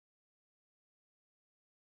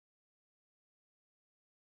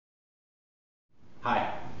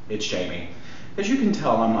Hi, it's Jamie. As you can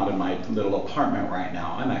tell, I'm not in my little apartment right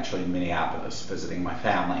now. I'm actually in Minneapolis visiting my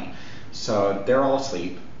family. So they're all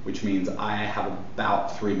asleep, which means I have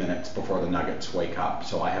about 3 minutes before the Nuggets wake up.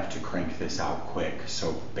 So I have to crank this out quick,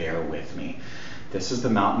 so bear with me. This is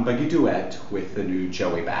the Mountain Buggy Duet with the new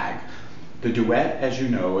Joey bag. The Duet, as you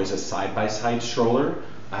know, is a side-by-side stroller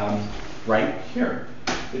right here.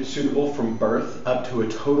 It's suitable from birth up to a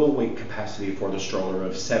total weight capacity for the stroller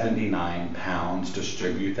of 79 pounds.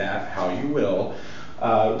 Distribute that how you will.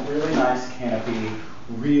 Really nice canopy,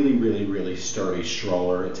 really sturdy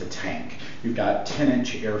stroller. It's a tank. You've got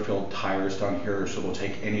 10-inch air-filled tires down here, so it'll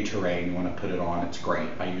take any terrain you want to put it on. It's great.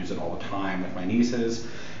 I use it all the time with my nieces.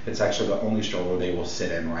 It's actually the only stroller they will sit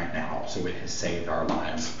in right now, so it has saved our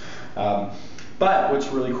lives. But what's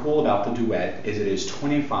really cool about the Duet is it is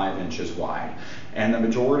 25 inches wide, and the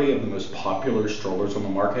majority of the most popular strollers on the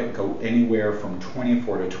market go anywhere from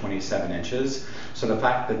 24 to 27 inches. So the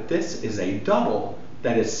fact that this is a double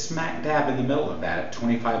that is smack dab in the middle of that at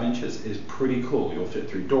 25 inches is pretty cool. You'll fit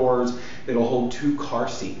through doors. It'll hold 2 car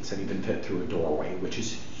seats and even fit through a doorway, which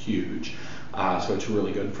is huge. So it's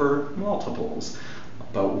really good for multiples.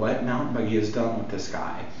 But what Mountain Buggy has done with this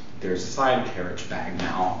guy, there's a side carriage bag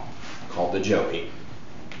now called the Joey.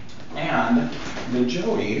 And the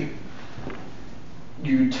Joey,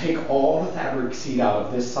 you take all the fabric seat out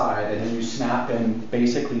of this side and then you snap in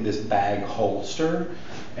basically this bag holster,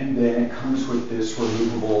 and then it comes with this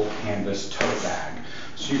removable canvas tote bag.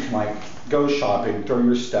 So you can like go shopping, throw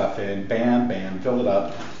your stuff in, bam, fill it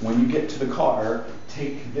up. When you get to the car,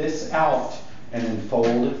 take this out and then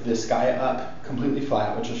fold this guy up completely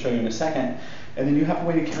flat, which I'll show you in a second. And then you have a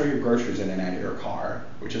way to carry your groceries in and out of your car,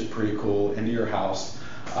 which is pretty cool, into your house.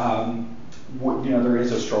 There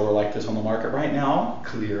is a stroller like this on the market right now,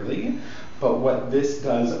 clearly. But what this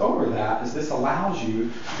does over that is this allows you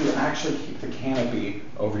to actually keep the canopy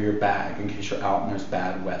over your bag in case you're out and there's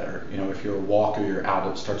bad weather. If you're a walker, you're out,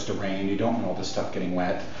 it starts to rain, you don't want all this stuff getting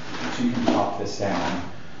wet. So you can pop this down.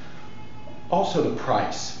 Also the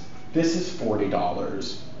price. This is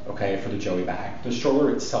 $40. Okay, for the Joey bag. The stroller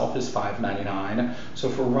itself is $5.99, so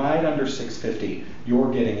for right under $6.50,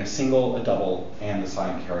 you're getting a single, a double, and the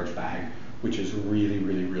side carriage bag, which is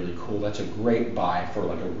really cool. That's a great buy for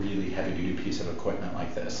like a really heavy-duty piece of equipment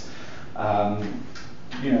like this.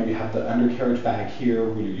 You have the undercarriage bag here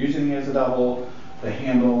when you're using it as a double. The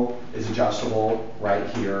handle is adjustable right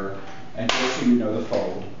here, and just so you know the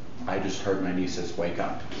fold, I just heard my nieces wake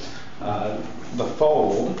up. The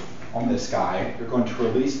fold on this guy, you're going to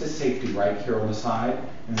release the safety right here on the side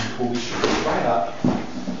and then pull the shoulder right up.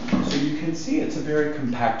 So you can see it's a very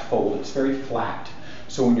compact fold. It's very flat.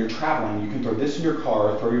 So when you're traveling, you can throw this in your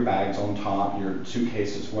car, throw your bags on top, your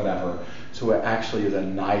suitcases, whatever. So it actually is a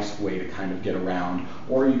nice way to kind of get around.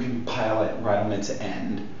 Or you can pile it right on its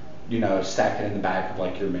end, stack it in the back of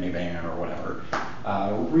like your minivan or whatever.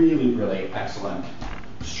 Really excellent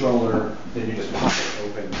stroller. Then you just pop it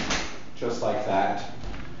open just like that.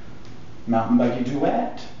 Mountain Buggy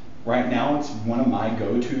Duet. Right now it's one of my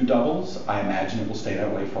go-to doubles. I imagine it will stay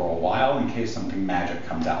that way for a while in case something magic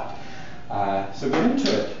comes out. So get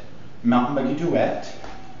into it. Mountain Buggy Duet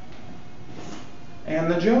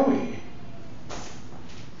and the Joey.